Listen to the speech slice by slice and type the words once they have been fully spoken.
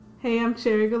Hey, I'm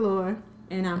Cherry Galore.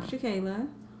 And I'm Shakayla.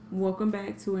 Welcome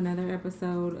back to another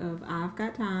episode of I've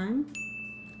Got Time.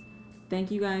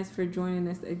 Thank you guys for joining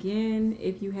us again.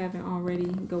 If you haven't already,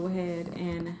 go ahead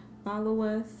and follow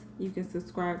us. You can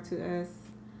subscribe to us.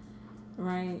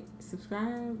 Right?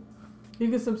 Subscribe.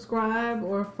 You can subscribe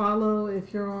or follow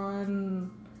if you're on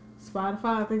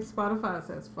Spotify. I think Spotify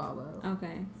says follow.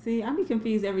 Okay. See, I be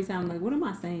confused every time. Like, what am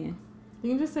I saying? You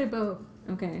can just say both.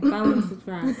 Okay. Follow and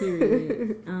subscribe,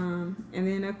 period. And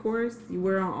then, of course,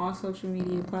 we're on all social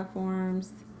media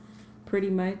platforms. Pretty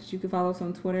much. You can follow us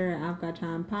on Twitter at I've Got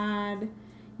Time Pod.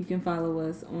 You can follow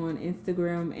us on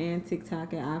Instagram and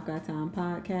TikTok at I've Got Time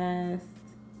Podcast.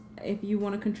 If you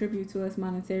want to contribute to us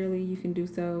monetarily, you can do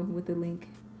so with the link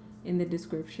in the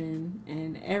description.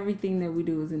 And everything that we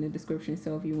do is in the description.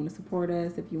 So if you want to support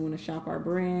us, if you want to shop our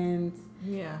brands,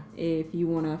 if you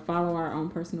want to follow our own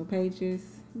personal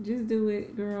pages, just do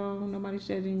it, girl. Nobody's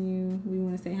judging you. We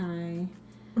want to say hi.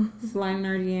 Slide in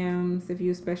our DMs if you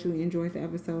especially enjoyed the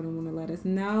episode and want to let us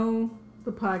know.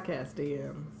 The podcast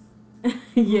DMs.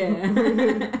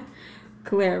 Yeah.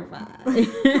 Clarify.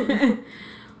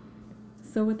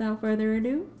 So without further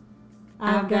ado,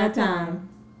 I've got time.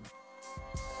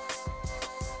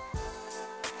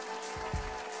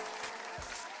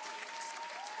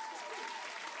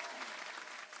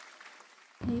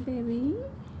 Hey, baby.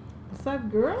 What's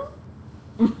up, girl?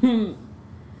 You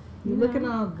looking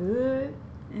all good.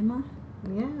 Am I?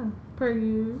 Yeah, per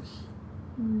usual.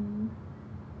 You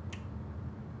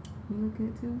look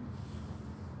good too.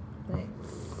 Thanks.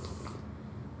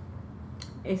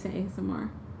 It's an ASMR.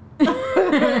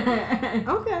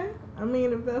 Okay. I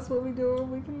mean, if that's what we do,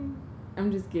 we can.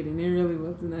 I'm just kidding. It really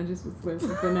wasn't. I just was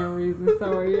slurping for no reason.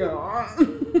 Sorry, y'all.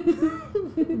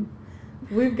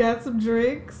 We've got some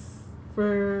drinks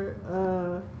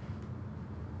for,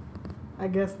 I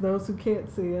guess, those who can't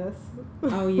see us.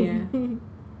 Oh, yeah.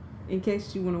 In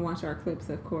case you want to watch our clips,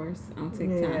 of course, on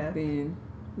TikTok, then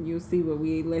you'll see what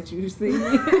we let you see.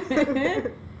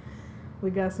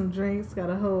 We got some drinks, got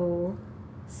a whole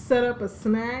setup of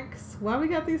snacks. Why we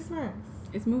got these snacks?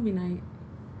 It's movie night.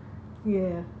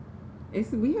 Yeah.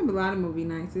 We have a lot of movie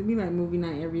nights. It'd be like movie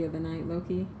night every other night,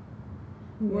 low-key.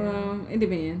 Yeah. Well, it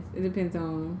depends. It depends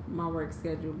on my work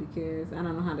schedule because I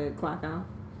don't know how to clock out.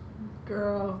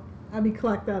 Girl, I be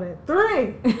clocked out at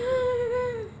 3.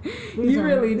 These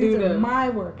are my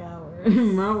work hours.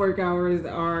 My work hours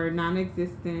are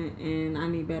non-existent, and I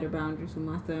need better boundaries for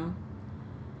myself.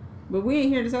 But we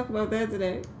ain't here to talk about that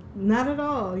today. Not at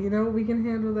all. You know, we can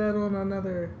handle that on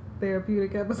another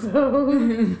therapeutic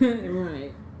episode.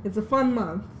 Right. It's a fun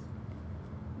month.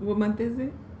 What month is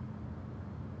it?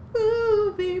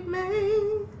 Movie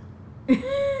May. You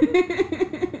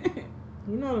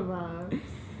know the vibes.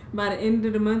 By the end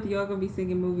of the month, y'all gonna be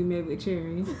singing Movie May with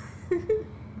Cherry.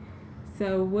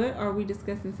 So what are we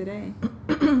discussing today?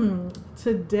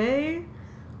 Today,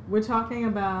 we're talking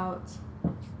about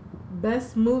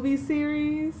best movie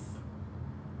series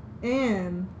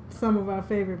and some of our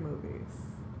favorite movies.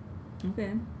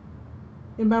 Okay.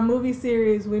 And by movie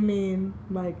series, we mean,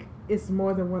 like, it's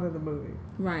more than one of the movies.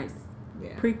 Right.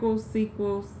 Yeah. Prequels,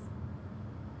 sequels,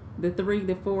 the 3,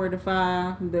 the 4, the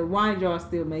 5, the why y'all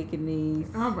still making these.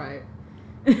 All right.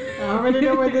 I already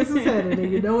know where this is headed,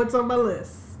 and you know it's on my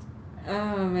list.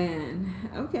 Oh, man.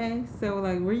 Okay. So,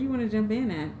 like, where you want to jump in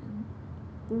at?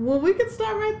 Well, we can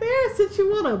start right there since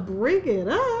you want to bring it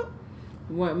up.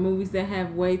 What, movies that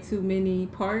have way too many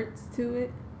parts to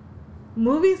it?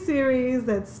 Movie series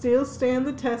that still stand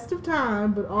the test of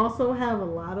time, but also have a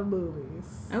lot of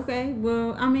movies. Okay.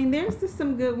 Well, I mean, there's just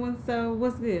some good ones, so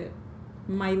what's good?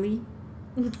 Miley?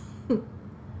 I'm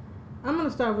going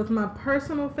to start with my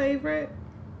personal favorite,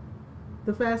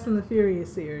 the Fast and the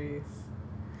Furious series.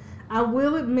 I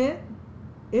will admit,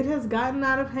 it has gotten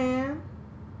out of hand.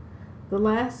 The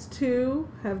last 2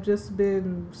 have just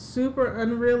been super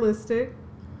unrealistic.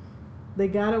 They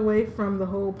got away from the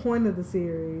whole point of the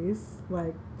series.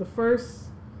 Like, the first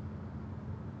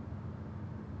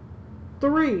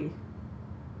 3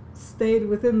 stayed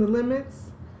within the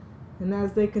limits. And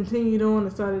as they continued on,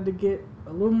 it started to get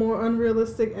a little more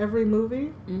unrealistic every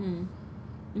movie. Mm-hmm.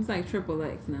 It's like Triple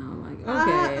X now. Like,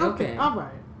 okay. All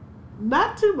right.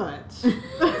 Not too much.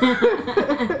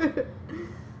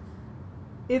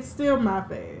 It's still my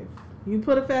fave. You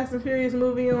put a Fast and Furious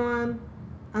movie on,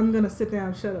 I'm going to sit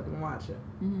down, shut up, and watch it.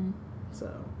 Mm-hmm.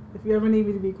 So, if you ever need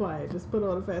me to be quiet, just put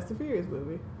on a Fast and Furious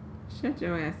movie. Shut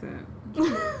your ass up.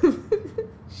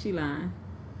 She lying.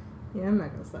 Yeah, I'm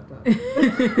not going to stop talking.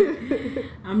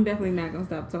 I'm definitely not going to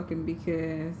stop talking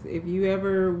because if you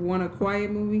ever want a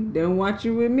quiet movie, don't watch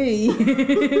it with me.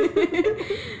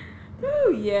 Oh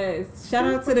yes. Shout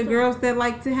out to the girls that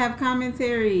like to have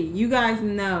commentary. You guys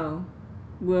know.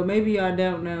 Well, maybe y'all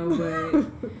don't know, but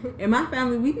in my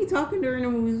family, we be talking during the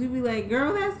movies. We be like,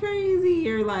 girl, that's crazy.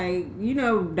 Or like,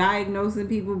 diagnosing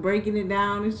people, breaking it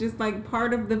down. It's just like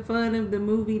part of the fun of the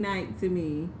movie night to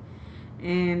me.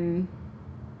 And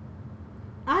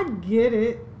I get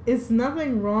it. It's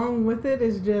nothing wrong with it.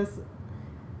 It's just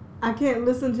I can't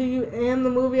listen to you and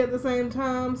the movie at the same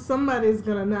time. Somebody's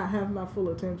gonna not have my full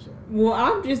attention. well,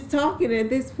 I'm just talking at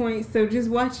this point, so just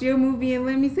watch your movie and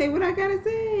let me say what I gotta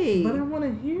say. But I want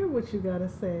to hear what you gotta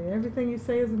say. Everything you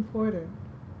say is important.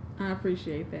 I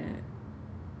appreciate that.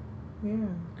 Yeah.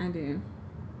 I do.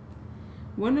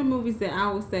 One of the movies that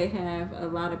I would say have a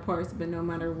lot of parts, but no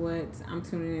matter what, I'm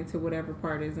tuning into whatever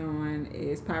part is on,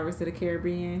 is Pirates of the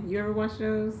Caribbean. You ever watch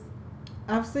those?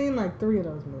 I've seen like 3 of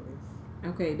those movies.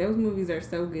 Okay, those movies are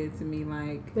so good to me.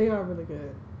 Like, They are really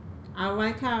good. I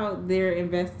like how they're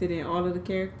invested in all of the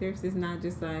characters. It's not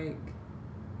just like,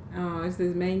 oh, it's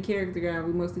this main character guy.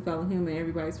 We mostly follow him and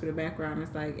everybody's for the background.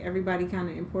 It's like everybody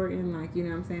kind of important. Like, you know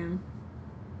what I'm saying?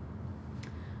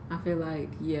 I feel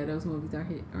like, yeah, those movies are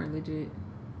legit.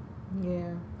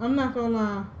 Yeah. I'm not gonna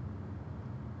lie.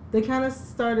 They kind of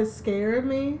started scaring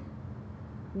me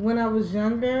when I was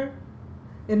younger.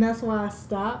 And that's why I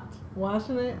stopped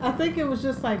watching it. I think it was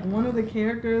just like one of the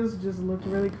characters just looked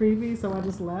really creepy, so I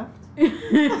just left.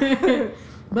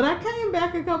 But I came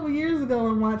back a couple years ago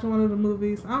and watched one of the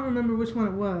movies. I don't remember which one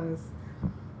it was.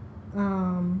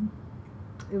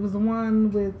 It was the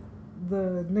one with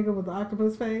the nigga with the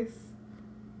octopus face.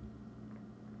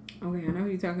 Okay, I know who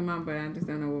you're talking about, but I just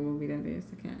don't know what movie that is.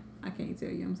 I can't tell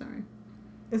you. I'm sorry.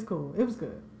 It's cool. It was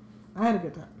good. I had a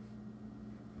good time.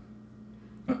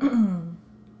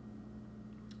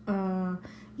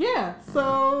 Yeah,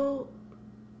 so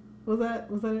was that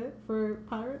it for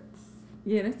Pirates?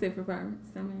 Yeah, that's it for Pirates.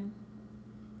 I mean,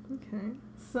 okay.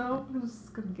 So I'm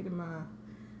just gonna get in my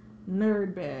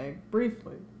nerd bag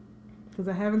briefly because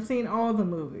I haven't seen all the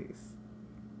movies.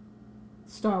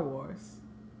 Star Wars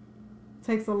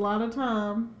takes a lot of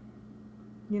time,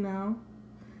 I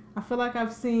feel like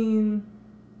I've seen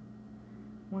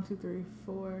 1, 2, 3,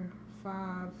 4,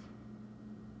 5.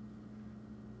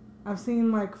 I've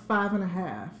seen like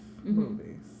 5.5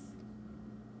 movies.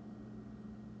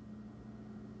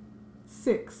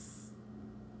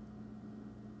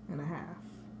 6.5.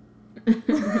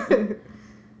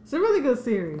 It's a really good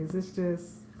series. It's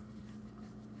just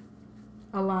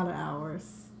a lot of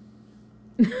hours.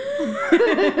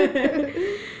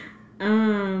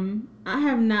 I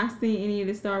have not seen any of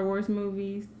the Star Wars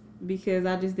movies because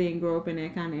I just didn't grow up in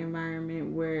that kind of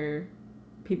environment where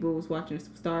people was watching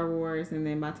Star Wars, and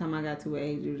then by the time I got to an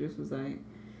age, it just was like,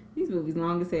 these movies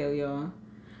long as hell, y'all.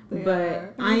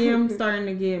 But I am starting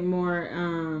to get more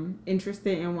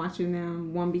interested in watching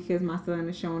them. One, because my son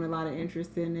is showing a lot of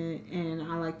interest in it, and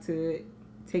I like to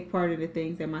take part of the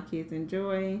things that my kids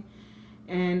enjoy.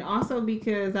 And also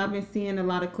because I've been seeing a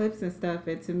lot of clips and stuff,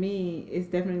 and to me, it's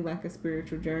definitely like a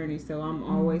spiritual journey. So I'm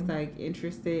always like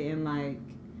interested in like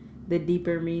the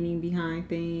deeper meaning behind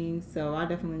things. So I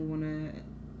definitely want to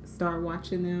start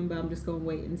watching them, but I'm just gonna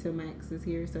wait until Max is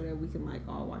here so that we can like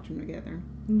all watch them together.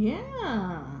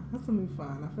 Yeah, that's gonna be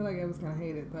fun. I feel like Eva's gonna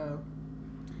hate it though.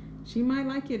 She might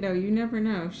like it though. You never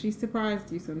know. She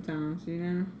surprised you sometimes,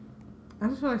 I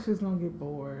just feel like she's gonna get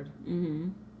bored.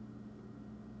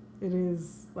 It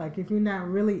is like if you're not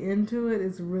really into it,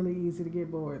 it's really easy to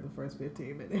get bored the first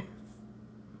 15 minutes.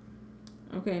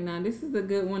 Okay, now this is a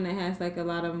good one that has like a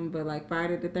lot of them, but like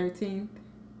Friday the 13th.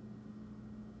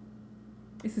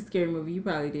 It's a scary movie. You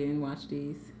probably didn't watch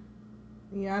these.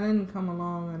 Yeah, I didn't come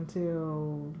along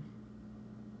until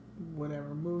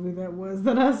whatever movie that was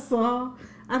that I saw.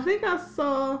 I don't think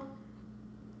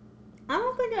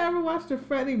I ever watched a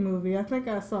Freddy movie. I think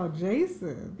I saw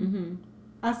Jason.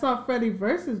 I saw Freddy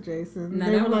versus Jason.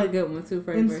 No, that was like a good one too.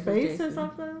 Freddy versus space Jason. Or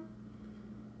something.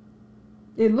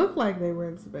 It looked like they were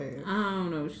in space. I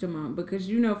don't know what you're talking about, because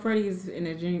Freddy's in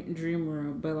a dream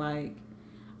world, but like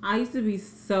I used to be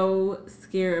so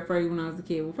scared of Freddy when I was a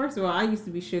kid. Well, first of all, I used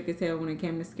to be shook as hell when it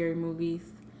came to scary movies.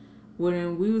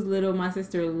 When we was little, my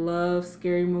sister loved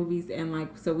scary movies, and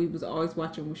like so we was always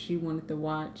watching what she wanted to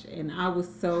watch, and I was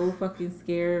so fucking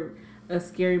scared of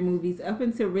scary movies up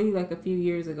until really like a few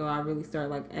years ago. I really started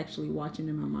like actually watching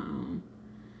them on my own.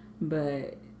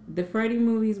 But the Freddy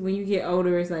movies, when you get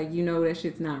older, it's like that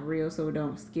shit's not real, so it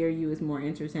don't scare you. It's more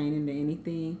entertaining than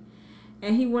anything.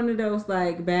 And he one of those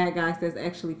like bad guys that's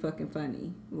actually fucking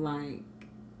funny. Like,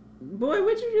 boy,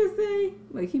 what you just say?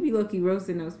 Like, he be low-key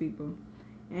roasting those people.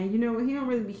 And you know what? He don't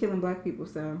really be killing black people,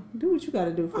 so do what you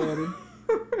gotta do, Freddy.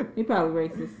 He probably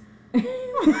racist.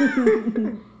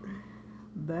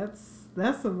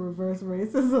 That's a reverse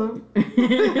racism.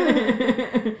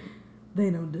 They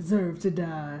don't deserve to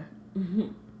die.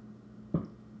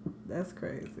 That's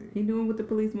crazy. He doing what the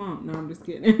police want. No, I'm just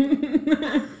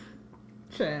kidding.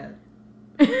 Chad.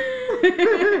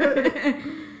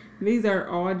 These are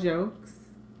all jokes.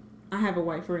 I have a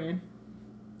white friend.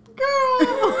 Girl.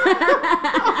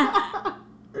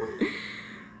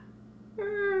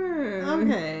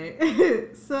 Okay.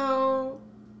 So,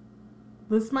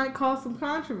 this might cause some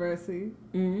controversy.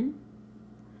 Mm-hmm.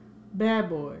 Bad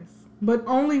Boys. But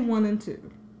only 1 and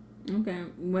 2. Okay.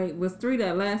 Wait, was 3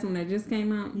 that last one that just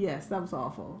came out? Yes, that was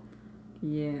awful.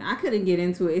 Yeah, I couldn't get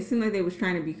into it. It seemed like they was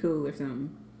trying to be cool or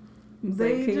something.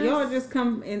 Like, can y'all just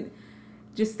come and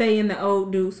just stay in the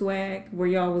old dude swag where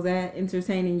y'all was at,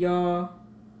 entertaining y'all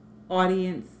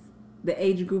audience, the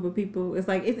age group of people? It's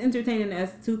like, it's entertaining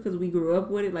us too because we grew up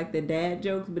with it, like the dad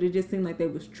jokes, but it just seemed like they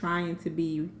was trying to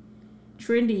be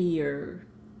trendy or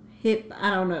hip. I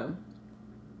don't know.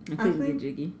 I couldn't get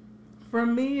jiggy. For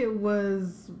me, it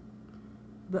was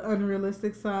the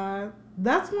unrealistic side.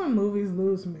 That's when movies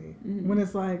lose me. Mm-hmm. When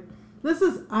it's like, this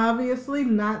is obviously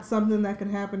not something that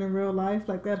can happen in real life.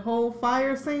 Like that whole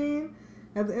fire scene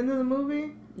at the end of the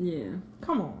movie. Yeah.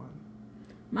 Come on.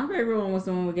 My favorite one was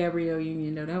the one with Gabrielle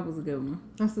Union, though. That was a good one.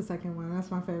 That's the second one.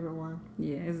 That's my favorite one.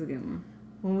 Yeah, it's a good one.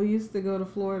 When we used to go to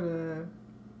Florida,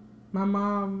 my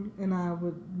mom and I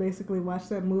would basically watch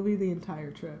that movie the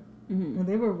entire trip. Mm-hmm. And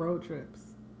they were road trips.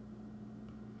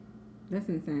 That's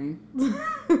insane.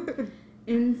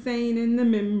 Insane in the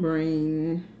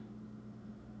membrane.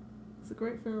 It's a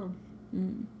great film.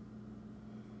 Mm.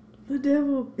 The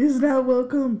devil is not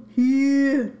welcome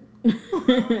here.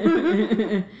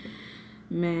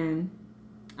 Man,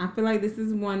 I feel like this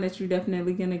is one that you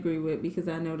definitely can agree with because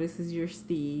I know this is your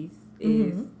steez,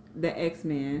 is the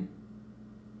X-Men.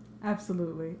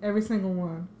 Absolutely. Every single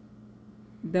one.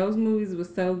 Those movies were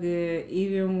so good,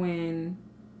 even when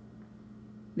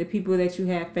the people that you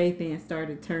had faith in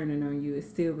started turning on you. It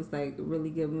still was like really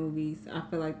good movies. I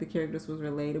feel like the characters was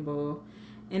relatable.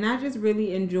 And I just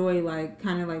really enjoy like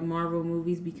kind of like Marvel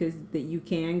movies because that you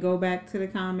can go back to the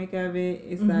comic of it.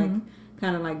 It's like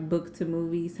kind of like book to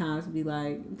movies, how it's be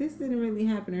like, this didn't really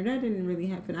happen or that didn't really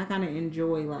happen. I kind of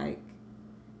enjoy like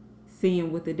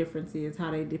seeing what the difference is, how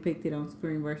they depict it on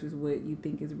screen versus what you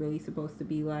think is really supposed to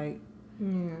be like.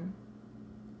 Yeah.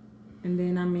 And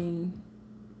then, I mean,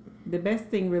 the best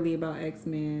thing really about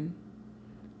X-Men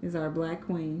is our Black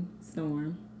Queen,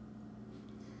 Storm.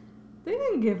 They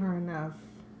didn't give her enough.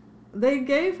 They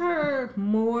gave her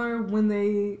more when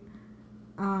they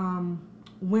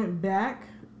went back,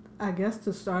 I guess,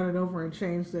 to start it over and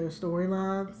change their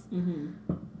storylines. Mm-hmm.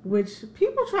 Which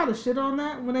people try to shit on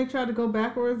that when they try to go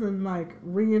backwards and like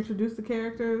reintroduce the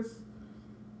characters.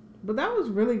 But that was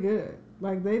really good.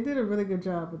 Like they did a really good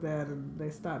job with that, and they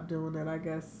stopped doing it, I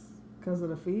guess, because of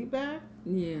the feedback.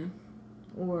 Yeah.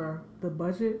 Or the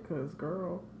budget, because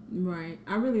girl. Right.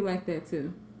 I really like that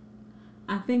too.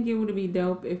 I think it would be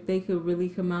dope if they could really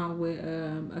come out with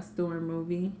a Storm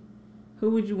movie. Who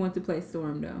would you want to play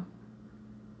Storm though?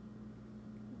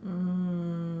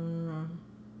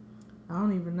 I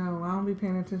don't even know. I don't be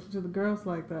paying attention to the girls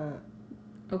like that.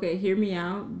 Okay, hear me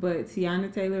out. But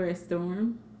Tiana Taylor as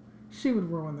Storm, she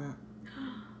would ruin that.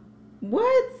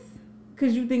 What?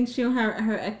 Because you think she'll have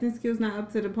her acting skills not up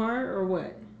to the par, or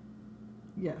what?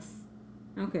 Yes.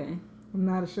 Okay. I'm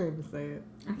not ashamed to say it.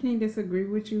 I can't disagree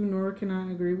with you, nor can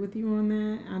I agree with you on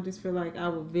that. I just feel like I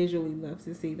would visually love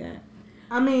to see that.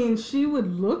 I mean, she would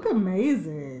look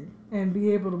amazing and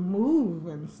be able to move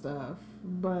and stuff,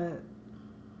 but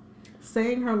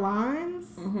saying her lines,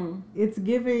 it's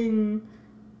giving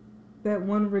that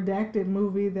one redacted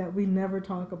movie that we never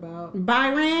talk about.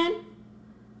 Byron?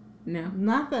 No.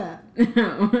 Not that.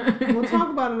 No. We'll talk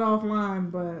about it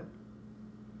offline, but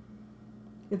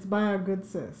it's by our good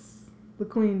sis, the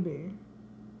Queen Bee.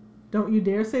 Don't you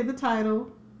dare say the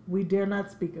title. We dare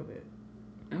not speak of it.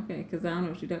 Okay, because I don't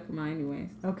know what you're talking about anyways.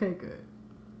 Okay, good.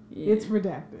 Yeah. It's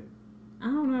redacted. I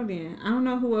don't know then. I don't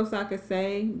know who else I could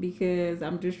say because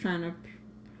I'm just trying to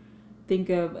think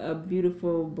of a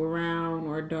beautiful brown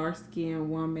or dark-skinned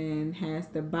woman, has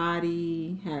the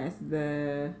body, has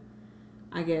the,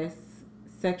 I guess,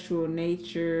 sexual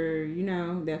nature, you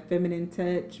know, that feminine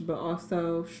touch, but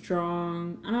also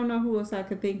strong. I don't know who else I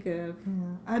could think of.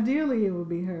 Yeah. Ideally, it would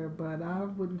be her, but I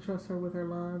wouldn't trust her with her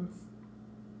lines.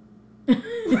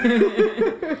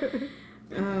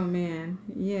 Oh, man.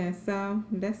 Yeah, so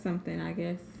that's something, I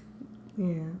guess.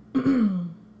 Yeah.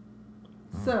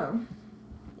 So,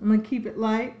 I'm going to keep it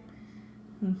light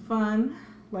and fun,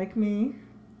 like me.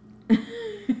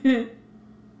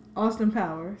 Austin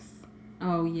Powers.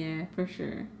 Oh yeah, for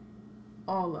sure.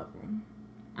 All of them.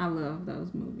 I love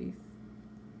those movies.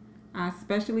 I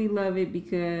especially love it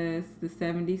because the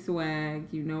 70s swag.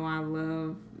 You know, I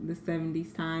love the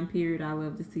 70s time period. I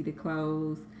love to see the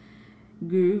clothes.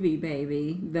 Groovy,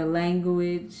 baby. The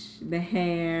language, the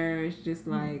hair. It's just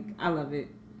like, I love it.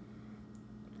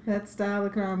 That style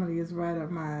of comedy is right up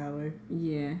my alley.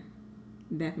 Yeah,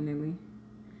 definitely.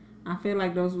 I feel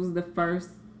like those was the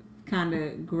first kind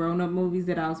of grown-up movies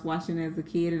that I was watching as a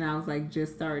kid, and I was like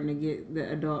just starting to get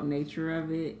the adult nature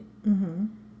of it. Mm-hmm.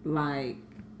 Like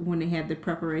when they had the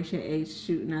Preparation H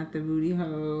shooting out the booty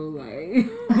hole,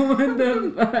 like what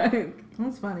the fuck?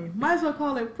 That's funny. Might as well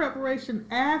call it Preparation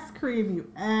Ass Cream,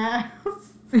 you ass.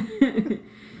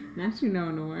 Not you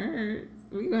knowing the words.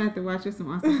 We gonna have to watch us some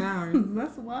Austin Powers.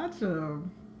 Let's watch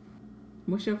them.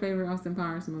 What's your favorite Austin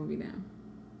Powers movie now?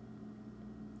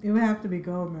 It would have to be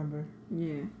Goldmember.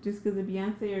 Yeah, just because of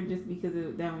Beyonce, or just because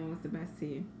that one was the best to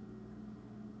you?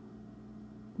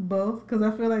 Both, because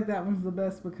I feel like that one's the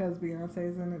best because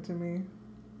Beyonce's in it to me.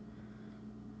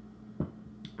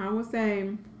 I would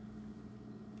say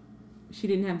she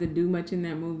didn't have to do much in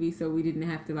that movie, so we didn't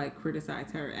have to like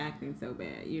criticize her acting so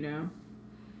bad, you know?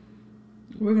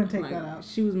 We're going to take like, that out.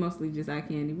 She was mostly just eye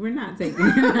candy. We're not taking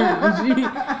it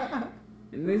out.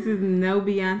 This is no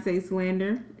Beyonce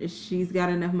slander. She's got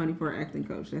enough money for an acting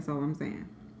coach. That's all I'm saying.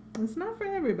 It's not for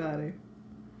everybody.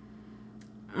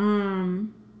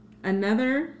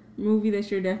 Another movie that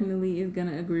you're definitely is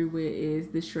gonna agree with is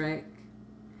the Shrek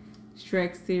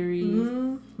series.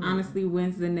 Mm-hmm. Honestly,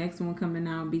 when's the next one coming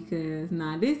out? Because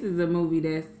this is a movie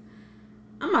that's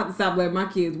I'm about to stop letting my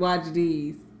kids watch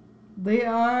these. They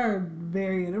are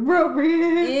very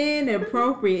inappropriate.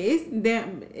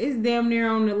 It's damn near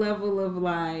on the level of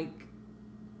like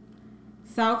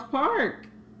South Park.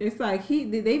 It's like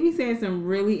they be saying some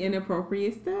really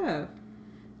inappropriate stuff.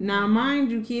 Now,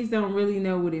 mind you, kids don't really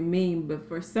know what it means, but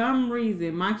for some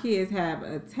reason, my kids have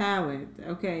a talent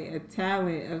of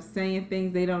saying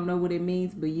things they don't know what it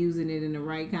means, but using it in the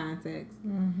right context.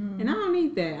 Mm-hmm. And I don't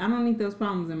need that. I don't need those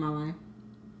problems in my life.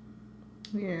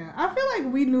 Yeah, I feel like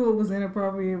we knew it was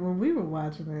inappropriate when we were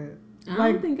watching it.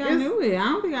 I don't think I knew it. I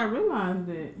don't think I realized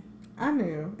it. I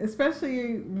knew,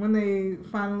 especially when they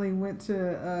finally went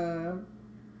to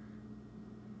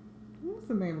what's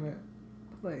the name of that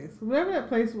place? Whatever that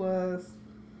place was,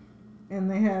 and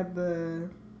they had the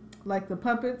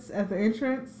puppets at the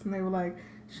entrance, and they were like,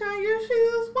 "Shine your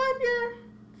shoes, wipe your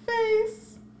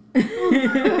face."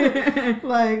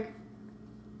 Like,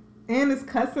 and it's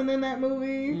cussing in that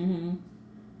movie. Mm-hmm.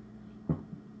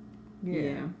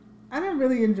 Yeah. I didn't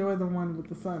really enjoy the one with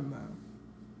the son though.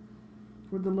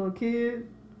 With the little kid.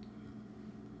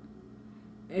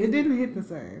 It didn't hit the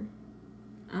same.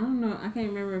 I don't know. I can't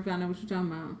remember if I know what you're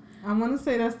talking about. I want to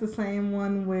say that's the same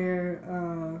one where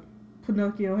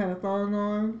Pinocchio had a thong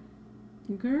on.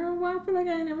 Girl, why I feel like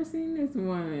I ain't never seen this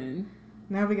one.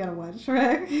 Now we gotta watch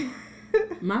Shrek.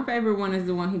 My favorite one is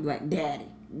the one he be like, "Daddy,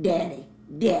 daddy,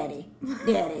 daddy,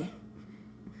 daddy."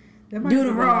 Do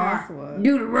the roar.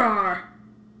 Do the roar.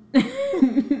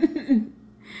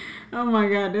 Oh my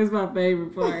god, that's my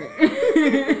favorite part.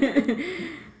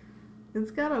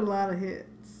 It's got a lot of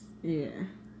hits. Yeah.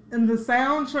 And the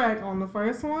soundtrack on the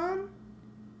first one,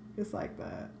 it's like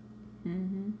that.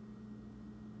 Mm-hmm.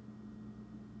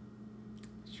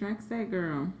 Shrek's that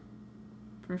girl.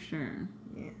 For sure.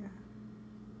 Yeah.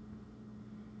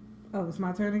 Oh, it's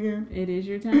my turn again? It is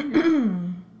your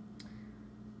turn.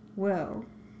 Well,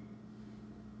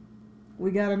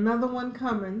 we got another one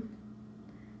coming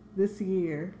this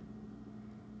year.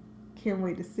 Can't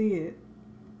wait to see it.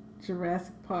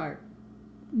 Jurassic Park.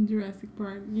 Jurassic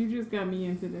Park. You just got me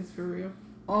into this for real.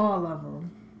 All of them.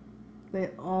 They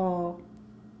all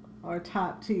are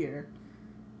top tier.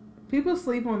 People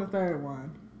sleep on the third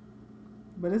one,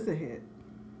 but it's a hit.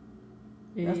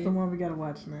 That's the one we gotta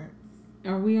watch next.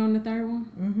 Are we on the third one?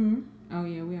 Mm-hmm. Oh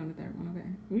yeah, we on the third one. Okay.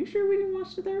 Are you sure we didn't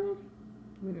watch the third one?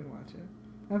 We didn't watch it.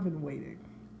 I've been waiting.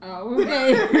 Oh,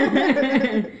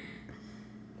 okay.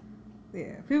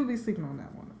 Yeah, people be sleeping on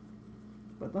that one.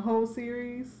 But the whole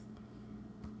series,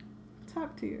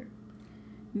 top tier.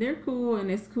 They're cool,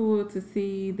 and it's cool to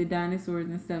see the dinosaurs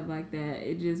and stuff like that.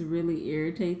 It just really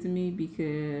irritates me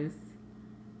because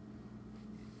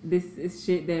this is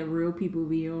shit that real people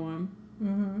be on.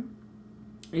 Mm-hmm.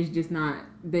 It's just not,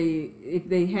 if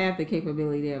they have the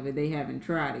capability of it, they haven't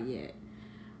tried it yet.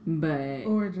 But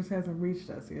or it just hasn't reached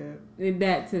us yet.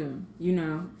 That too,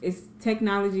 it's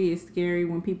technology is scary.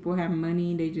 When people have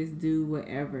money, they just do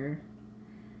whatever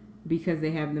because they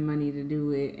have the money to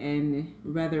do it, and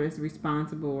whether it's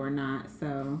responsible or not.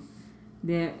 So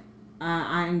that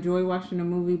I enjoy watching the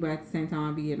movie, but at the same time,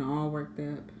 I be getting all worked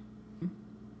up.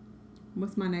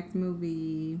 What's my next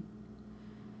movie?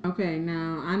 Okay,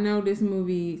 now I know this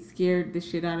movie scared the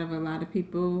shit out of a lot of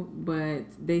people, but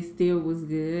they still was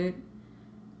good,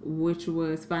 which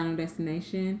was Final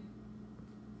Destination.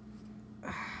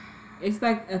 It's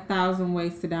like 1,000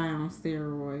 Ways to Die on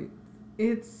steroids.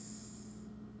 It's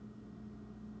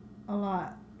a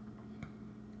lot.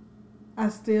 I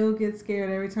still get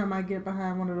scared every time I get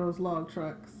behind one of those log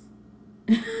trucks.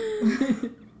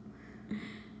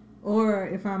 Or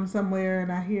if I'm somewhere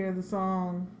and I hear the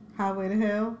song Highway to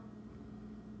Hell.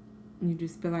 You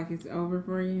just feel like it's over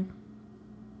for you?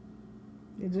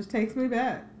 It just takes me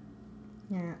back.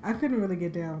 Yeah, I couldn't really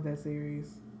get down with that series.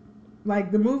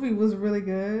 Like, the movie was really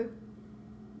good.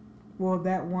 Well,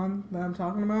 that one that I'm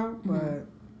talking about, but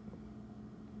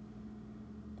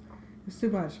it's too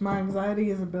much. My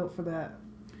anxiety isn't built for that.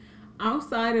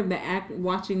 Outside of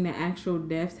watching the actual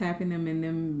deaths happen and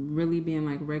them really being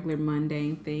like regular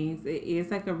mundane things, it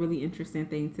is like a really interesting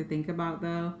thing to think about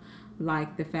though.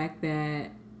 Like the fact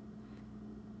that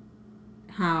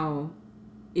how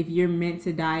if you're meant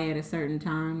to die at a certain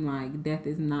time, like death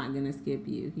is not gonna skip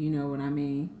you. You know what I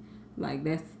mean? Like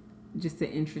that's just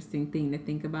an interesting thing to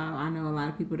think about. I know a lot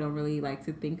of people don't really like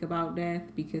to think about death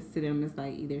because to them it's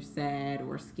like either sad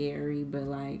or scary, but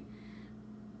like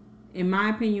in my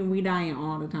opinion, we dying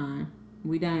all the time.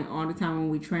 We dying all the time when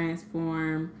we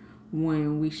transform,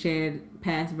 when we shed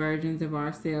past versions of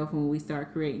ourselves, when we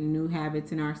start creating new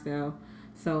habits in ourselves.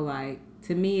 So like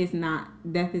to me, it's not,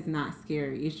 death is not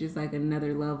scary. It's just like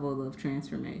another level of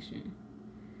transformation.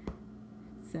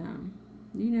 So,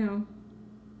 you know.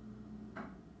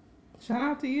 Shout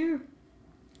out to you.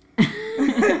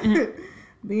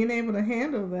 Being able to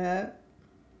handle that.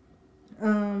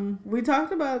 We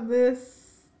talked about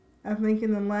this, I think,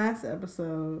 in the last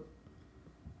episode.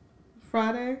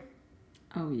 Friday.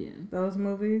 Oh, yeah. Those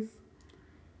movies.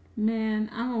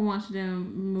 Man, I'm going to watch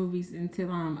them movies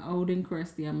until I'm old and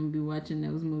crusty. I'm going to be watching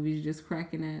those movies just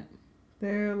cracking up.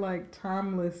 They're like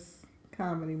timeless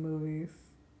comedy movies.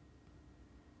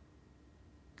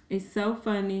 It's so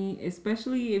funny,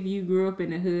 especially if you grew up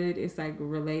in the hood. It's like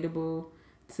relatable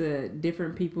to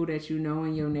different people that you know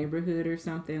in your neighborhood or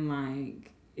something.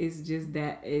 Like, it's just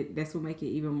that's what make it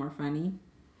even more funny.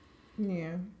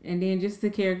 Yeah. And then just the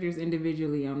characters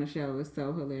individually on the show is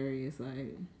so hilarious.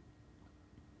 Like,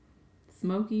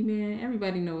 Smokey, man.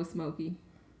 Everybody knows Smokey.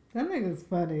 That nigga's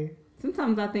funny.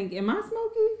 Sometimes I think, am I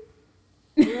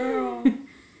Smokey? Girl,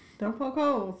 don't poke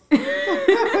holes.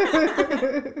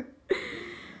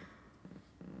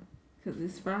 Because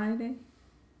it's Friday.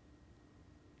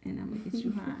 And I'm going to get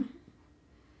you high.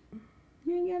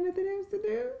 You ain't got nothing else to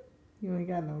do? You ain't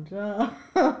got no job.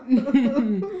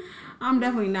 I'm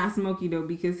definitely not Smokey, though,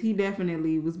 because he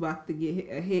definitely was about to get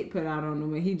a hit put out on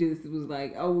him. And he just was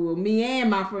like, oh, well, me and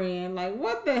my friend. Like,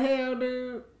 what the hell,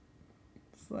 dude?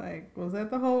 It's like, was that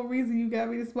the whole reason you got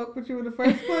me to smoke with you in the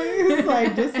first place?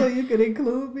 Like, just so you could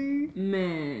include me?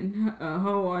 Man, a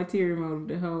whole ulterior motive,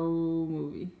 the whole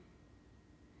movie.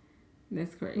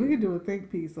 That's crazy. We could do a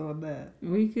think piece on that.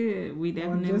 We could. We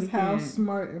definitely on just how can.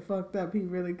 Smart and fucked up he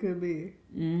really could be.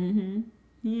 Mm-hmm.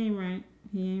 He ain't right.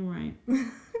 He ain't right.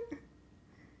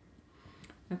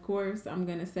 Of course, I'm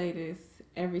going to say this.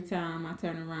 Every time I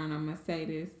turn around, I'm going to say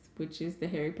this, which is the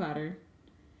Harry Potter.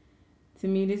 To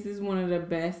me, this is one of the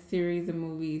best series of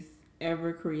movies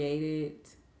ever created.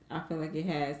 I feel like it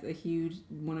has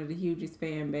one of the hugest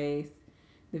fan base.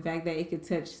 The fact that it could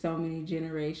touch so many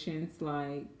generations,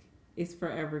 like, it's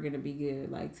forever going to be good.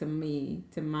 Like, to me,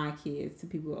 to my kids, to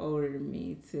people older than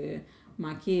me, to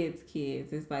my kids'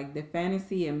 kids. It's like the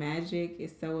fantasy and magic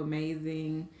is so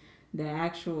amazing. The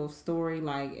actual story,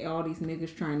 like all these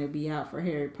niggas trying to be out for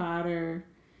Harry Potter.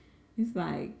 It's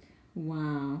like,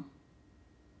 wow.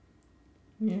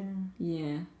 Yeah.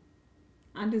 Yeah.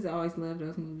 I just always loved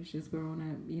those movies just growing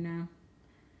up, you know?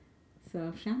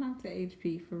 So, shout out to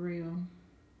HP for real.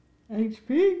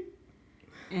 HP?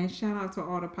 And shout out to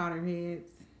all the Potterheads.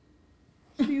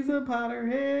 She's a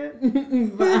Potterhead.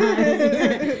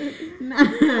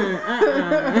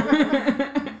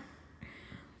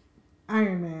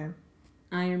 Iron Man.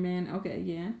 Iron Man. Okay,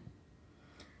 yeah.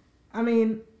 I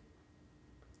mean,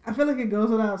 I feel like it goes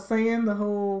without saying, the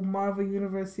whole Marvel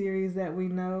Universe series that we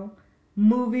know.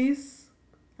 Movies.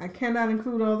 I cannot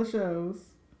include all the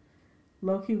shows.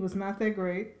 Loki was not that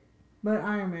great. But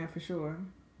Iron Man for sure.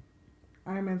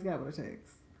 Iron Man's got what it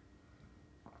takes.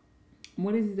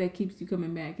 What is it that keeps you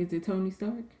coming back? Is it Tony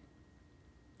Stark?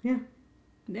 Yeah.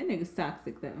 That nigga's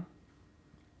toxic, though.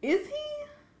 Is he?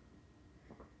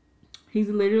 He's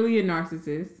literally a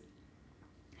narcissist.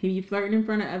 He flirting in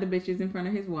front of other bitches in front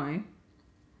of his wife.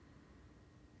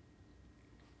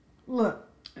 Look,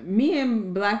 Me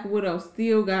and Black Widow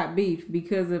still got beef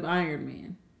because of Iron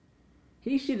Man.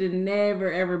 He should have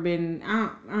never ever been.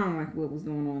 I don't like what was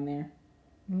going on there.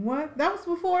 what? That was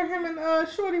before him and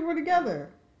Shorty were together.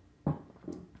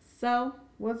 So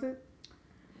Was it?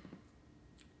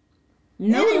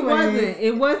 no, Anyways. it wasn't.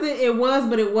 It wasn't. It was,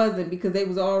 but it wasn't because they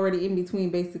was already in between.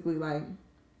 Basically, like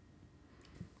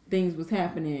things was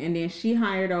happening, and then she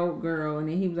hired old girl, and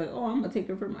then he was like, "Oh, I'm gonna take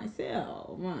her for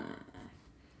myself."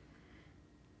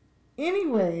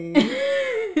 Anyway,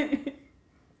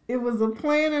 it was a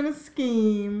plan and a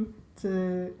scheme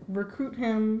to recruit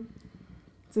him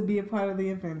to be a part of the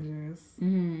Avengers.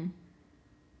 Mm-hmm.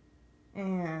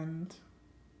 And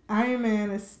Iron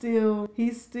Man is still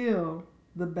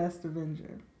the best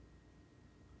Avenger.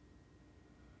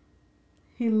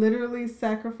 He literally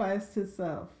sacrificed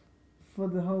himself for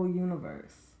the whole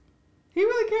universe. He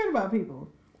really cared about people.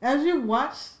 As you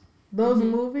watch those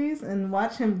movies and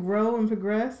watch him grow and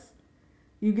progress,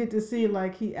 you get to see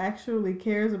like he actually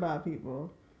cares about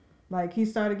people. Like he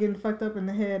started getting fucked up in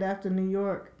the head after New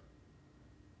York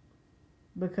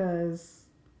because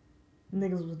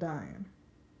niggas was dying.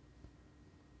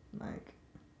 Like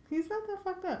he's not that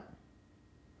fucked up.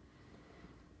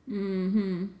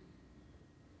 Mm-hmm.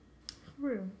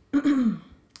 For real.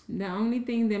 The only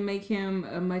thing that make him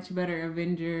a much better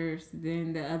Avengers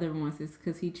than the other ones is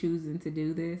because he choosing to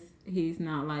do this. He's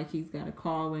not like he's got a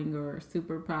calling or a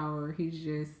superpower. He's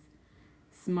just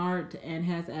smart and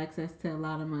has access to a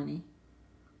lot of money.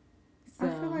 So,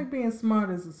 I feel like being smart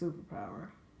is a superpower.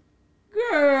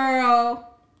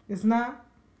 girl, It's not?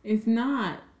 it's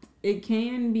not. It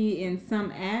can be in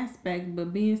some aspect,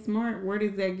 but being smart, where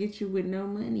does that get you with no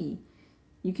money?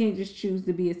 You can't just choose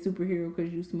to be a superhero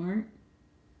because you're smart.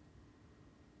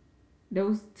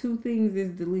 Those two things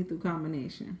is the lethal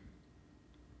combination.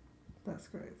 That's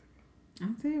crazy.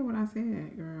 I'll tell you what I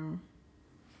said, girl.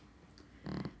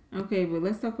 Okay, but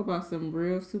let's talk about some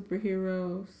real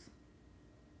superheroes,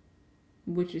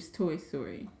 which is Toy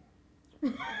Story.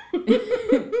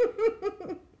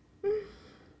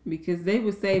 Because they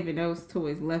were saving those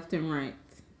toys left and right.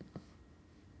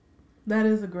 That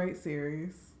is a great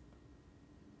series.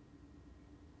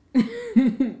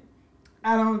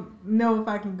 I don't know if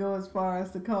I can go as far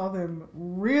as to call them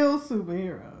real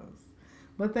superheroes,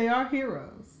 but they are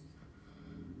heroes.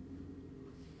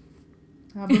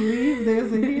 I believe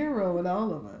there's a hero in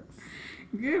all of us.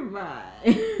 Goodbye.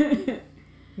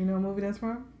 You know what movie that's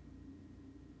from?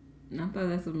 I thought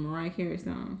that's a Mariah Carey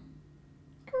song.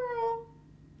 Girl,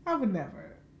 I would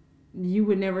never. You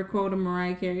would never quote a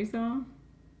Mariah Carey song?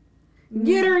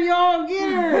 Get her, y'all, get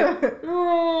her!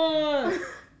 Oh.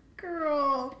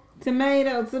 Girl.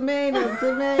 Tomato, tomato,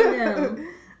 tomato.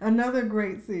 Another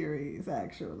great series,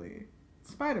 actually.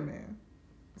 Spider-Man.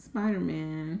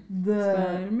 Spider-Man. The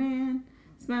Spider-Man.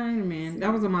 Spider-Man.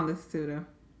 That was on my list too,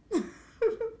 though.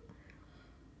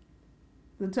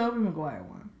 the Tobey Maguire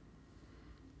one.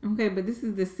 Okay, but this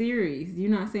is the series. You're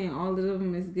not saying all of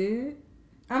them is good?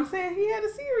 I'm saying he had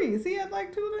a series. He had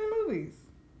like 2 or 3 movies.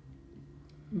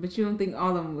 But you don't think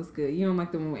all of them was good. You don't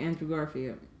like the one with Andrew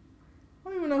Garfield. I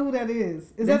don't even know who that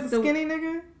is. Is That's that the skinny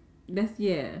nigga? That's,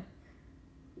 yeah.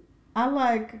 I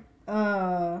like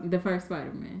The first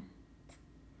Spider-Man.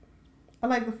 I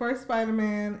like the first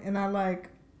Spider-Man, and I like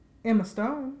Emma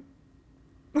Stone.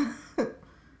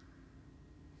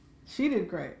 She did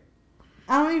great.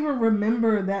 I don't even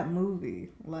remember that movie.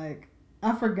 Like,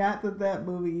 I forgot that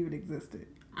movie even existed.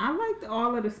 I liked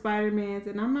all of the Spider-Mans,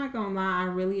 and I'm not gonna lie, I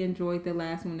really enjoyed the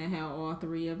last one that had all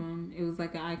 3 of them. It was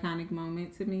like an iconic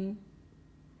moment to me.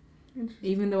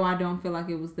 Even though I don't feel like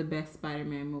it was the best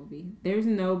Spider-Man movie. There's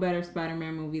no better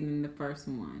Spider-Man movie than the first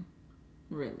one.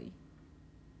 Really.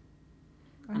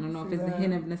 I don't know if it's a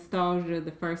hint of nostalgia,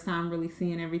 the first time really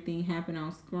seeing everything happen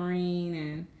on screen,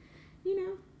 and, you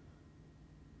know.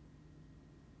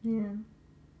 Yeah.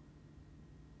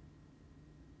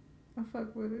 I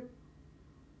fuck with it.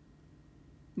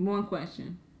 One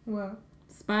question. What?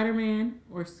 Spider-Man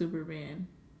or Superman?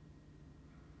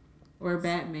 Or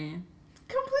Batman?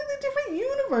 Completely different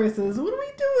universes. What are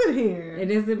we doing here? It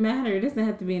doesn't matter. It doesn't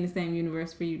have to be in the same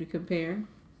universe for you to compare.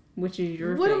 Which is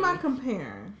your What favorite? am I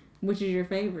comparing? Which is your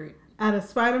favorite? Out of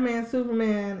Spider-Man,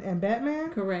 Superman, and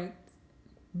Batman? Correct.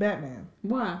 Batman.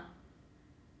 Why?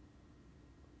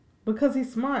 Because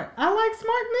he's smart. I like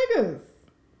smart niggas.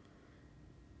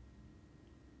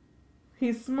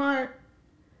 He's smart.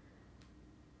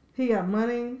 He got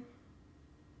money.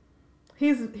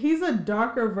 He's a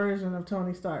darker version of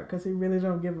Tony Stark because he really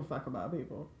don't give a fuck about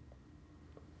people.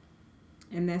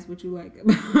 And that's what you like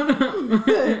about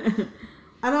him.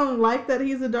 I don't like that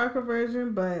he's a darker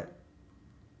version, but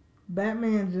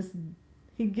Batman just,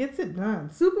 he gets it done.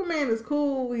 Superman is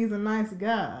cool. He's a nice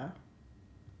guy.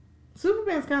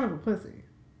 Superman's kind of a pussy.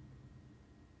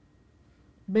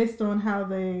 Based on how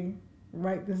they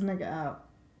write this nigga out.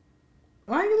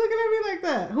 Why are you looking at me like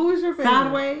that? Who is your favorite?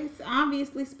 Sideways,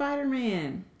 obviously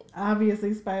Spider-Man.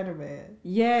 Obviously Spider-Man.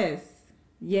 Yes.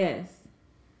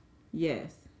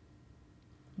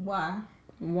 Why?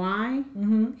 Why?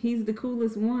 Mm-hmm. He's the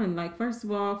coolest one. Like, first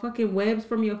of all, fucking webs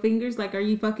from your fingers. Like, are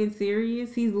you fucking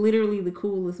serious? He's literally the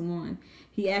coolest one.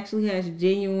 He actually has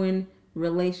genuine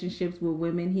relationships with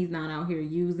women. He's not out here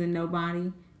using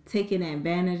nobody, taking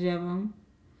advantage of them.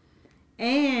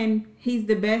 And he's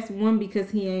the best one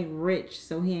because he ain't rich.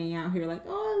 So he ain't out here like,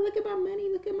 oh, look at my money,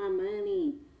 look at my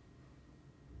money.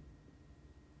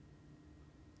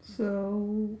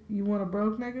 So, you want a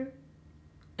broke nigga?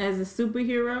 As a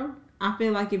superhero, I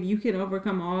feel like if you can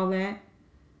overcome all that,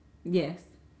 yes.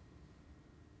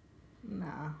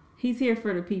 Nah. He's here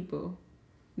for the people.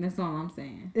 That's all I'm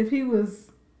saying. If he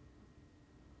was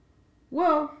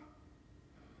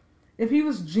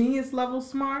genius level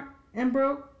smart and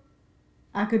broke,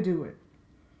 I could do it.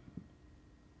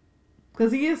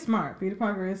 Because he is smart. Peter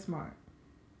Parker is smart.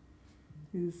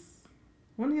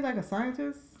 Wasn't he like a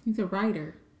scientist? He's a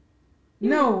writer.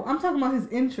 No, I'm talking about his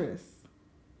interests.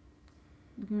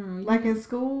 Girl, like in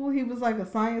school, he was like a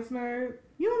science nerd.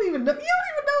 You don't even know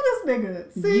this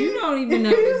nigga. See? You don't even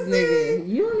know this nigga.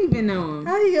 You don't even know him.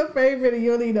 How he your favorite and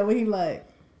you don't even know what he like?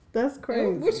 That's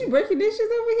crazy. What, you breaking dishes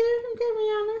over here? Okay,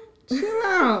 Rihanna. Chill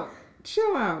out.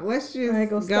 Chill out. Let's just I ain't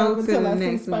gonna go stop to until the I see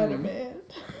next Spider-Man.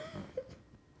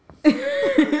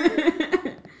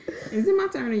 Is it my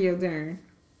turn or your turn?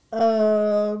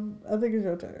 I think it's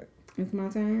your turn. It's my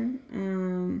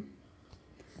turn.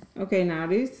 Okay, now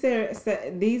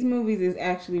these movies is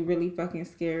actually really fucking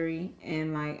scary,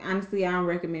 and like honestly, I don't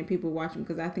recommend people watch them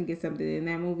because I think it's something in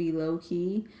that movie low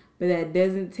key, but that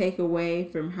doesn't take away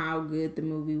from how good the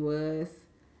movie was,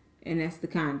 and that's The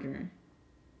Conjuring.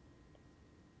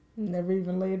 Never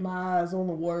even laid my eyes on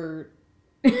the word.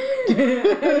 You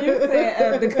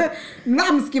said I'm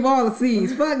gonna skip all the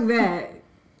C's. Fuck that.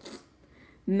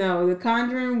 No, The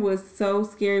Conjuring was so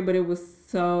scary, but it was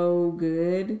so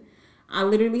good. I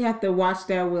literally have to watch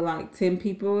that with like 10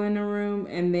 people in the room,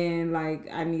 and then like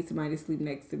I need somebody to sleep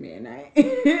next to me at night.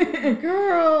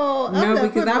 Girl, no,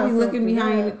 because I be looking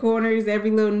behind the corners. Every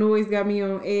little noise got me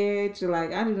on edge.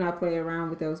 Like I do not play around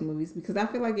with those movies because I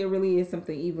feel like it really is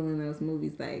something evil in those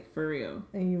movies, like for real.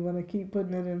 And you want to keep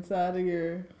putting it inside of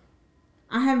your.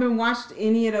 I haven't watched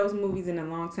any of those movies in a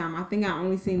long time. I think I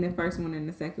only seen the first one and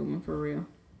the second one for real.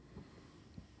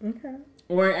 Okay.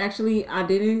 Or actually, I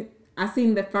didn't. I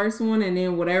seen the first one and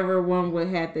then whatever one would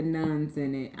had the nuns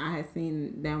in it. I had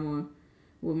seen that one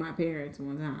with my parents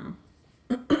one time.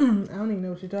 I don't even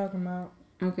know what you're talking about.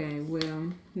 Okay,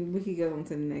 well, we could go on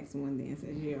to the next one then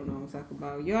since you don't know what I'm talking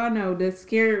about. Y'all know the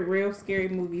real scary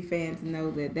movie fans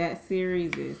know that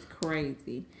series is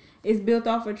crazy. It's built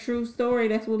off a true story.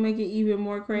 That's what make it even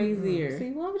more crazier.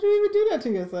 See, why would you even do that to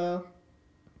yourself?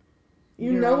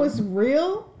 You know it's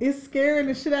real? It's scaring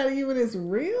the shit out of you and it's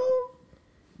real?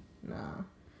 Nah.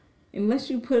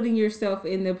 Unless you putting yourself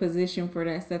in the position for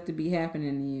that stuff to be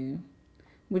happening to you.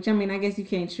 Which, I mean, I guess you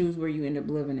can't choose where you end up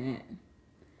living at.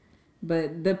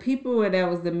 But the people that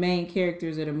was the main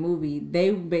characters of the movie, they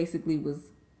basically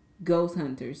was ghost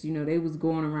hunters. You know, they was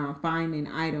going around finding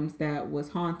items that was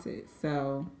haunted.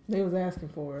 So they was asking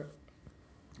for it.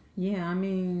 Yeah, I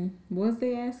mean, was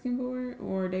they asking for it?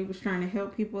 Or they was trying to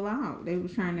help people out? They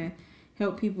was trying to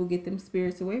help people get them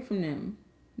spirits away from them.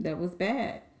 That was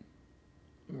bad.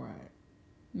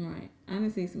 Right. I done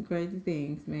seen some crazy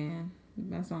things, man.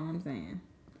 That's all I'm saying.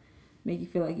 Make you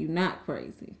feel like you're not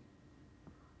crazy.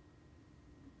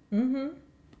 Mm-hmm.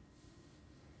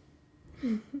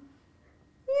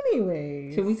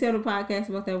 Anyways. Can we tell the podcast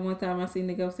about that one time I seen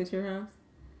the ghost at your house?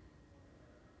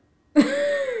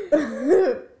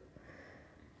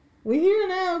 We here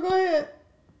now. Go ahead.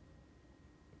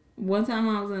 One time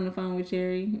I was on the phone with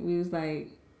Cherry. We was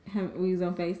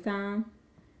on FaceTime.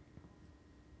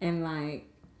 And like,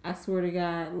 I swear to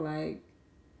God, like,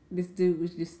 this dude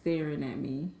was just staring at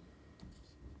me.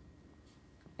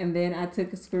 And then I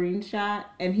took a screenshot,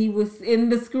 and he was in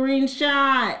the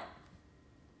screenshot.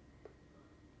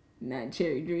 Not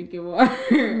Cherry drinking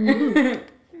water.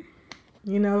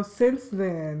 You know, since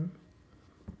then,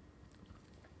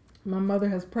 my mother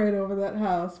has prayed over that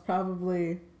house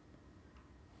probably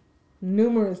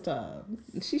numerous times.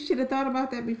 She should have thought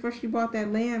about that before she bought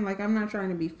that land. Like, I'm not trying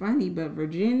to be funny, but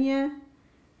Virginia,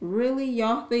 Really?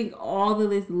 Y'all think all of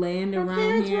this land Her around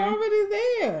parents here? were already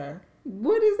there.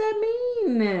 What does that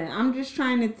mean? I'm just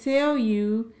trying to tell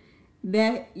you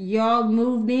that y'all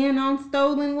moved in on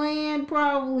stolen land.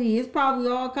 Probably it's probably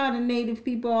all kind of native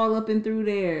people all up and through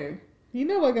there. You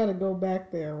know I gotta go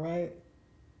back there, right?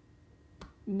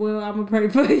 Well, I'm gonna pray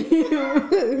for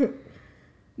you.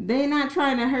 They not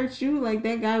trying to hurt you. Like,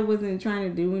 that guy wasn't trying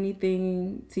to do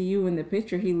anything to you in the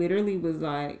picture. He literally was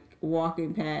like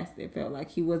walking past. It felt like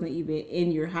he wasn't even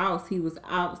in your house. He was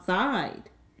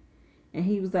outside. And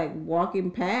he was like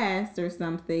walking past or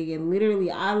something. And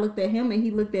literally I looked at him and he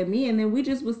looked at me. And then we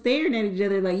just was staring at each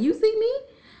other like, you see me?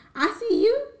 I see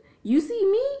you. You see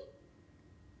me?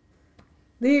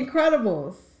 The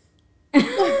Incredibles.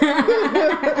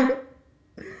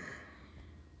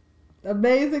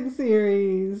 Amazing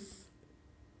series.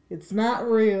 It's not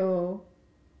real.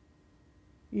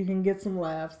 You can get some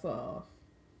laughs off.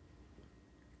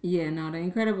 Yeah, no, The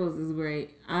Incredibles is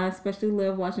great. I especially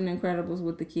love watching The Incredibles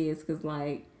with the kids because,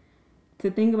 like,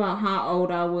 to think about how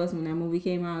old I was when that movie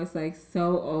came out, it's like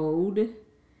so old.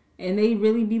 And they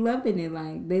really be loving it.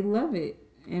 Like, they love it.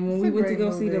 And when It's we a went to great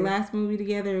go see the movie. last movie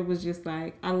together, it was just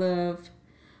like, I love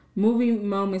movie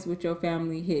moments with your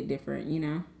family hit different, you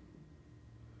know?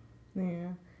 Yeah.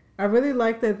 I really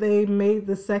like that they made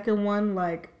the second one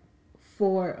like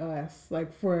for us.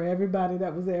 Like for everybody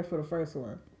that was there for the first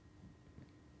one.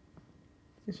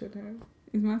 It's your turn.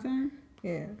 It's my turn?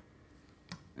 Yeah.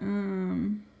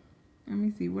 Let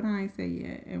me see what I ain't say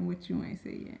yet and what you ain't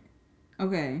say yet.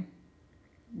 Okay.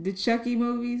 The Chucky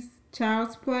movies,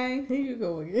 Child's Play. Here you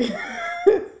go again.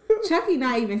 Chucky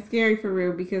not even scary for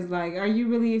real because, like, are you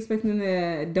really expecting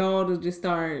the doll to just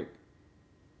start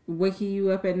waking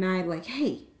you up at night like,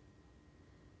 hey,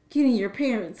 get in your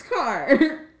parents'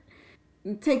 car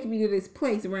and take me to this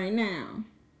place right now?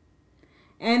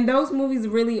 And those movies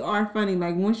really are funny.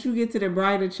 Like, once you get to the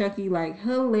Bride of Chucky, like,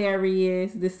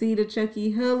 hilarious. The Seed of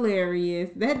Chucky, hilarious.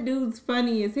 That dude's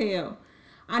funny as hell.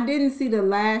 I didn't see the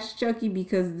last Chucky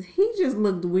because he just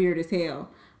looked weird as hell.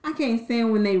 I can't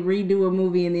stand when they redo a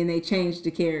movie and then they change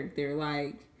the character.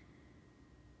 Like,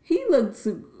 he looked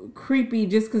creepy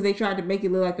just because they tried to make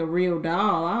it look like a real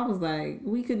doll. I was like,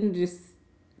 we couldn't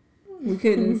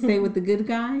stay with the good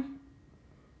guy?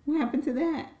 What happened to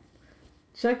that?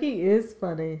 Chucky is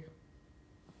funny.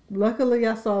 Luckily,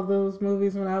 I saw those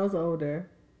movies when I was older,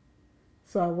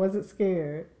 so I wasn't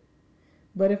scared.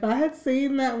 But if I had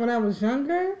seen that when I was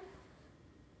younger,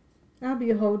 I'd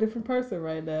be a whole different person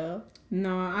right now.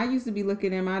 No, I used to be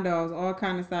looking at my dolls all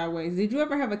kind of sideways. Did you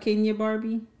ever have a Kenya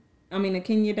Barbie? I mean, a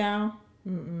Kenya doll?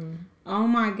 Mm-mm. Oh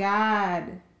my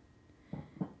God.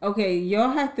 Okay,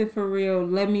 y'all have to for real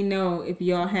let me know if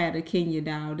y'all had a Kenya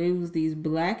doll. There was these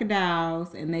black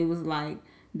dolls and they was like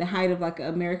the height of like an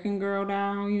American Girl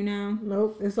doll, you know?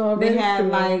 Nope, it's already They had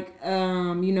still. like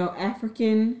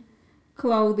African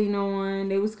clothing on.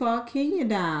 They was called Kenya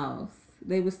dolls.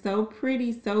 They was so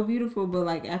pretty, so beautiful, but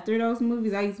like after those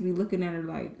movies I used to be looking at her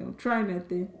like, don't try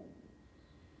nothing.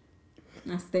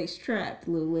 I stay strapped,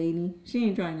 little lady. She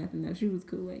ain't trying nothing though. She was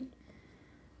cool.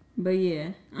 But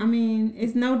yeah, I mean,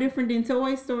 it's no different than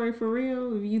Toy Story for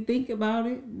real. If you think about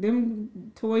it,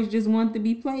 them toys just want to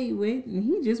be played with, and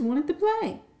he just wanted to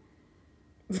play.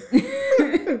 That's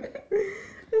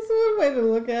one way to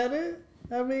look at it.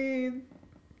 I mean,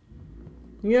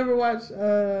 you ever watch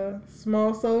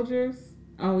Small Soldiers?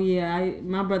 Oh yeah,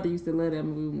 my brother used to love that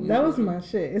movie. That was my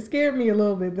shit. It scared me a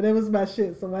little bit, but it was my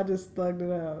shit, so I just thugged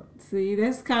it out. See,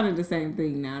 that's kind of the same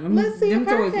thing now. Let's see if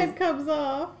her toys head comes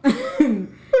off.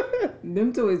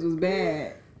 them toys was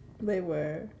bad. They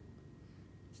were.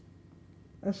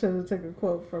 I should have took a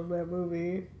quote from that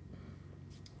movie.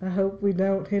 I hope we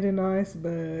don't hit an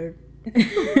iceberg.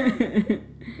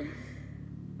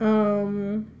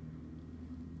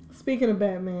 Speaking of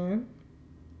Batman,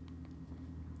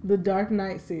 the Dark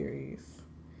Knight series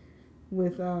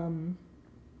with I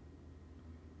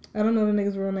don't know the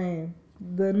nigga's real name.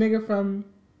 The nigga from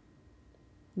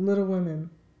Little Women.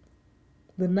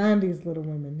 The 90s Little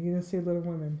Women. You didn't see Little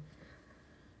Women.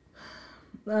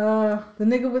 The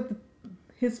nigga with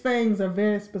his fangs are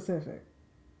very specific.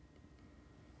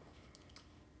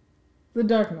 The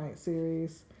Dark Knight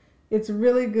series. It's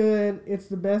really good. It's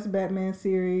the best Batman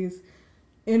series,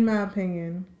 in my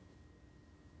opinion.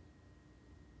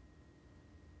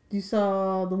 You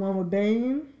saw the one with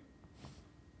Bane?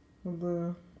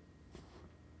 Do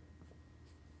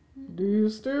you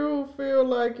still feel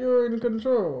like you're in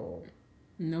control?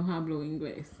 No hablo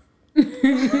inglés.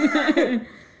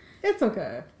 It's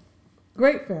okay.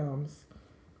 Great films.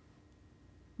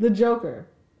 The Joker,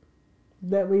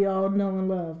 that we all know and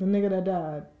love. The nigga that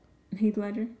died. Heath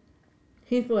Ledger.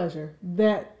 Heath Ledger.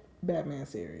 That Batman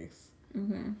series.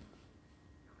 Okay.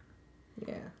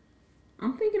 Yeah.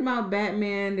 I'm thinking about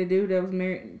Batman, the dude that was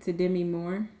married to Demi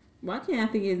Moore. Why can't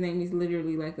I think his name? He's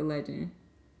literally like a legend.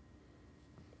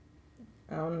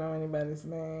 I don't know anybody's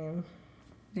name.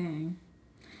 Dang.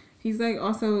 He's like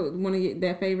also one of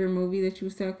that favorite movie that you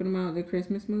was talking about, the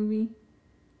Christmas movie.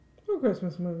 What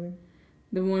Christmas movie?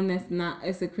 The one that's not,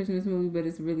 it's a Christmas movie, but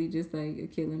it's really just like a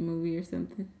killing movie or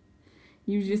something.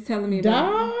 You was just telling me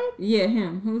about Dog? Yeah,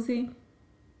 him. Who's he?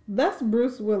 That's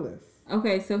Bruce Willis.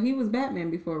 Okay, so he was Batman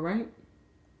before, right?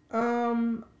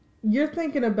 You're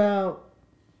thinking about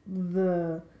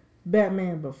the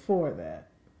Batman before that.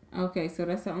 Okay, so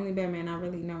that's the only Batman I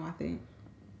really know, I think.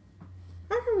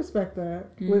 I can respect that.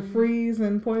 With Freeze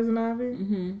and Poison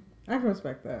Ivy. I can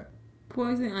respect that.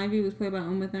 Poison Ivy was played by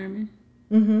Uma Thurman.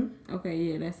 Okay,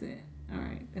 yeah, that's it. All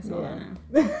right, that's all I know.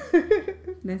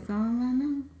 That's all I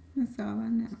know. That's all I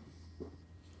know.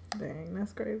 Dang,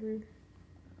 that's crazy.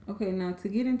 Okay, now to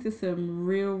get into some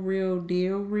real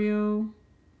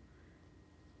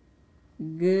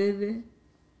good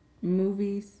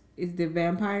movies is the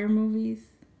vampire movies.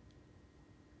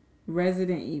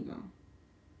 Resident Evil.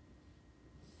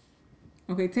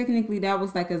 Okay, technically that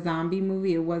was like a zombie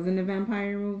movie. It wasn't a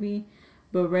vampire movie.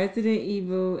 But Resident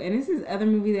Evil, and this is other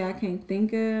movie that I can't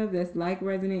think of that's like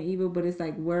Resident Evil, but it's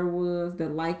like werewolves, the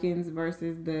Lycans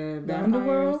versus the vampires.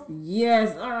 Underworld?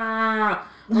 Yes. Ah!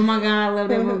 Oh my God, I love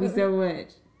that movie so much.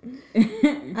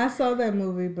 I saw that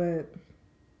movie, but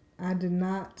I did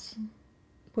not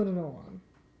put it on.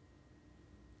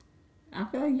 I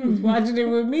feel like you was watching it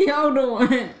with me. Hold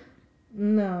on.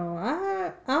 No,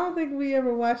 I don't think we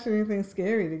ever watched anything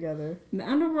scary together. The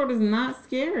Underworld is not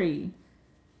scary.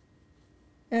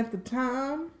 At the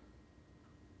time,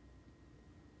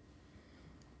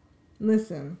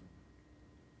 listen,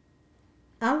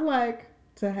 I like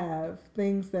to have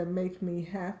things that make me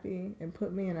happy and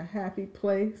put me in a happy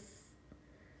place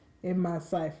in my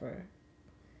cipher.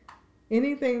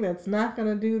 Anything that's not going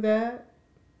to do that,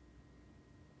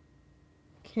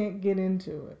 can't get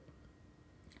into it.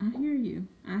 I hear you.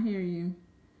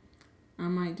 I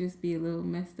might just be a little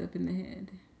messed up in the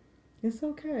head. It's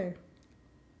okay.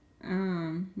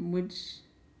 Which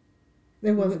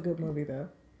it was a good movie though.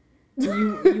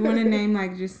 You want to name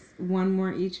like just one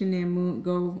more each and then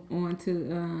go on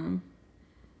to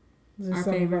our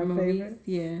favorite movies? Favorites?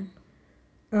 Yeah.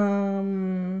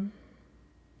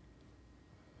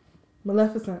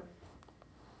 Maleficent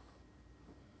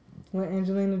with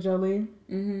Angelina Jolie.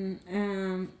 Is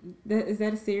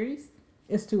that a series?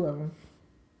 It's 2 of them.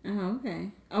 Oh,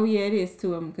 okay. Oh, yeah, it is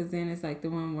 2 of them because then it's like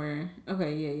the one where...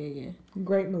 Okay, yeah.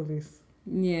 Great movies.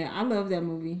 Yeah, I love that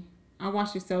movie. I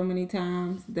watched it so many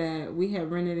times that we had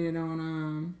rented it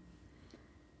on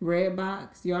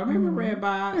Redbox. Y'all remember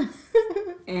Redbox?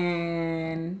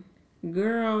 And,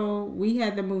 girl, we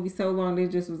had the movie so long they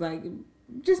just was like,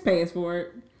 just pay us for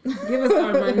it. Give us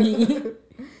our money.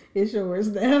 It's yours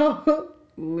now.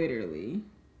 Literally.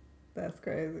 That's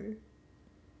crazy.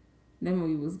 That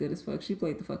movie was good as fuck. She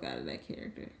played the fuck out of that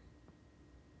character.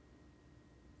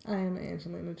 I am an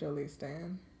Angelina Jolie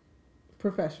stan.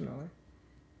 Professionally.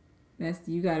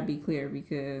 You gotta be clear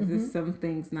because there's some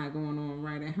things not going on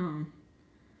right at home.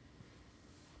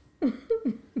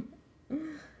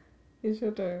 It's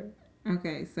your turn.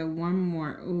 Okay, so one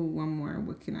more.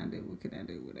 What can I do?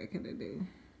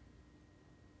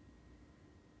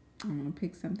 I'm gonna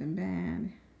pick something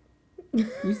bad.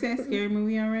 You said scary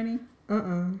movie already?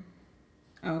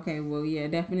 Okay, well, yeah,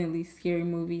 definitely scary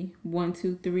movie. 1,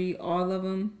 2, 3, all of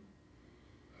them.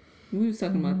 We was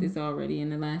talking about this already in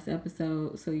the last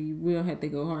episode, so you will have to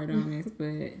go hard on this,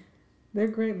 but... They're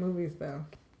great movies, though.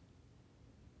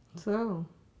 So,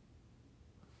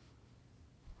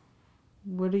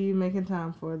 what are you making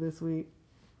time for this week?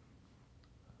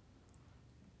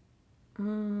 I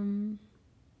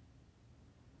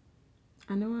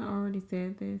know I already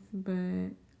said this,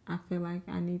 but I feel like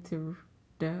I need to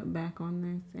dub back on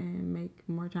this and make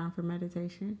more time for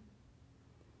meditation.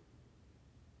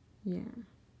 Yeah.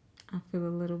 I feel a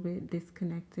little bit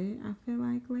disconnected, I feel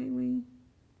like, lately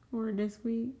or this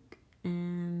week,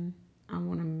 and I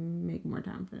want to make more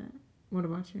time for that. What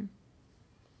about you?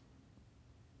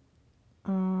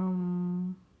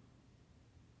 I'm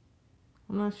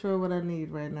not sure what I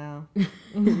need right now.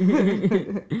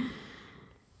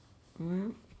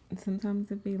 Well, sometimes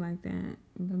it be like that,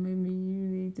 but maybe you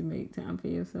need to make time for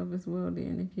yourself as well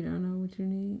then if you don't know what you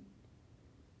need.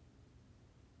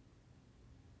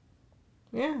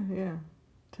 Yeah.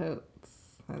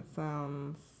 Totes. That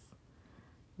sounds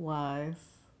wise.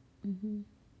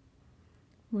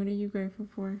 What are you grateful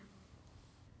for?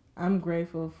 I'm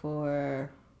grateful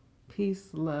for peace,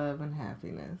 love, and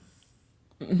happiness.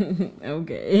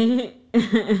 Okay.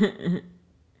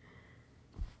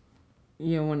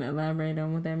 You don't want to elaborate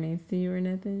on what that means to you or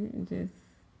nothing? Just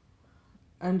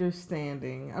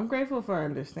Understanding. I'm grateful for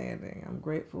understanding. I'm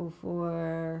grateful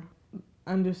for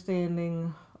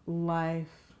understanding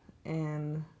life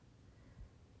and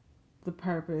the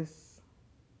purpose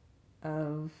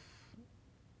of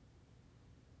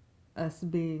us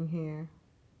being here.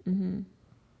 mm-hmm.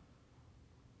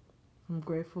 I'm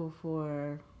grateful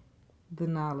for the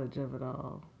knowledge of it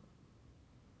all.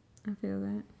 I feel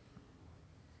that.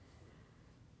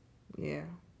 Yeah.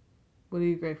 What are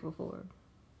you grateful for?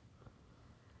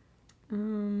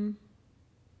 I'm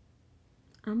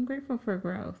grateful for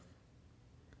growth.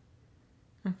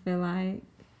 I feel like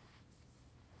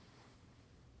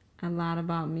a lot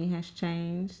about me has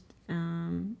changed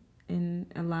in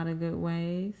a lot of good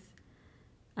ways.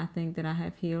 I think that I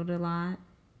have healed a lot,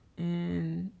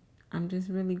 and I'm just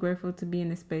really grateful to be in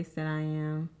the space that I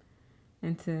am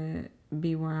and to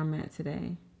be where I'm at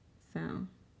today. So,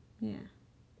 yeah.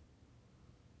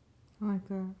 I like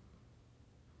that.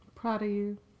 Proud of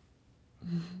you.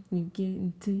 You get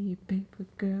into your paper,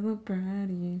 girl, I'm proud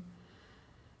of you.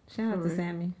 Shout out to Sorry.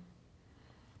 Sammy.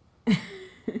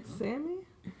 Sammy?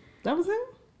 That was him?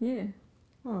 Yeah.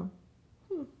 Oh.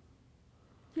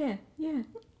 Yeah, yeah.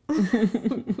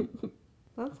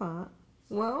 That's hot.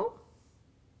 Well,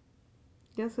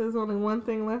 guess there's only one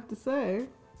thing left to say.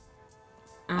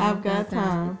 I've got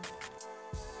time.